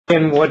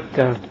And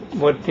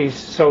what these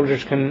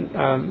soldiers can,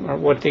 or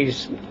what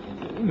these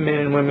men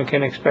and women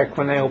can expect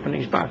when they open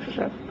these boxes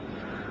up.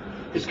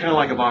 It's kind of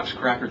like a box of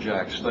Cracker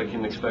Jacks. They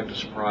can expect a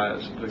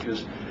surprise,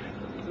 because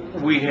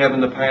we have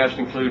in the past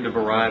included a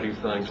variety of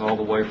things, all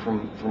the way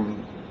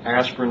from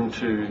aspirin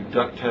to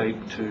duct tape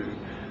to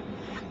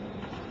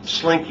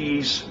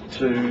Slinkies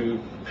to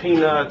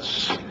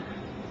peanuts,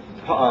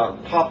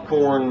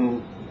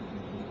 popcorn,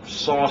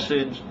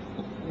 sausage.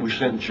 We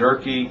sent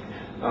jerky,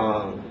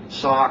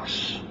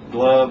 socks,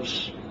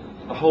 gloves,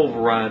 a whole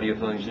variety of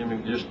things. I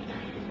mean, just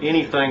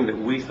anything that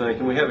we think,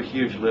 and we have a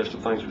huge list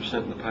of things we've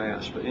sent in the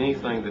past, but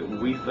anything that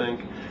we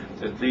think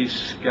that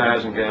these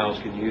guys and gals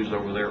can use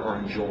over there or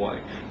enjoy.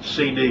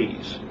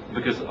 CDs,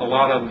 because a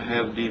lot of them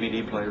have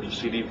DVD players or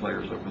CD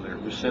players over there.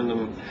 We send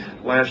them,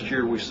 last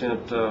year we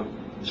sent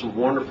some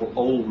wonderful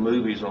old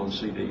movies on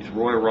CDs,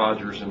 Roy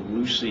Rogers and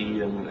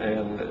Lucy and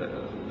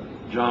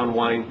John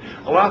Wayne.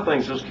 A lot of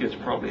things those kids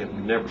probably have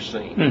never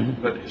seen,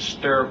 but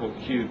hysterical,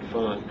 cute,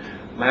 fun.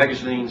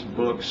 Magazines,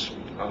 books,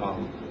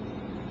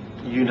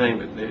 you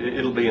name it,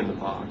 it'll be in the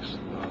box.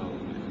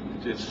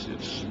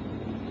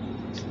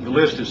 The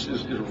list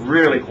is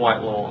really quite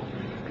long.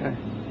 Okay.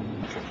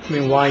 I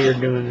mean, why you're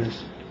doing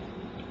this?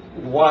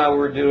 Why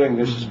we're doing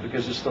this is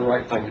because it's the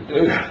right thing to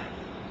do.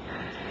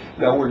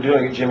 No, we're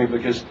doing it, Jimmy,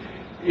 because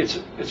it's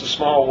a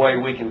small way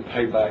we can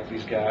pay back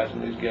these guys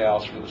and these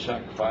gals for the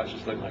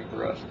sacrifices they make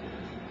for us.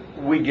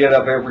 We get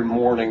up every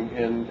morning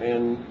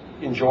and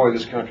enjoy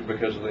this country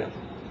because of them.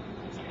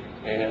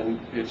 And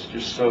it's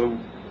just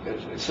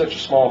it's such a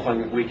small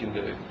thing that we can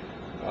do.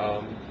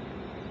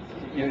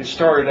 It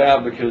started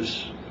out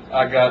because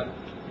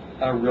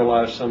I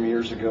realized some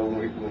years ago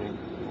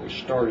when we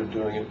started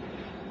doing it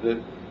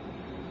that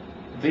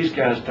these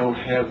guys don't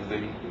have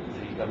the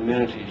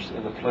amenities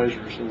and the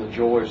pleasures and the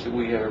joys that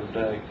we have every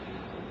day.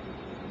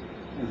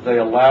 They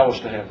allow us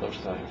to have those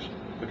things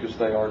because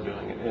they are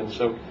doing it, and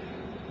so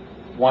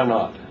why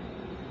not?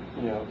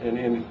 You know,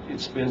 and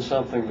it's been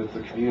something that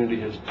the community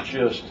has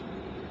just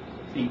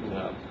eaten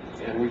up,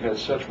 and we've had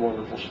such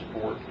wonderful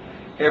support.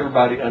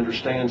 Everybody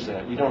understands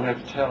that. You don't have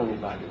to tell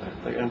anybody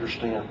that. They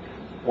understand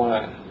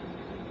why.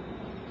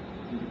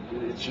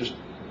 It's just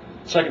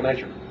second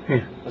nature.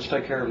 Yeah. Let's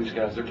take care of these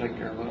guys. They're taking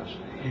care of us.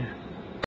 Yeah.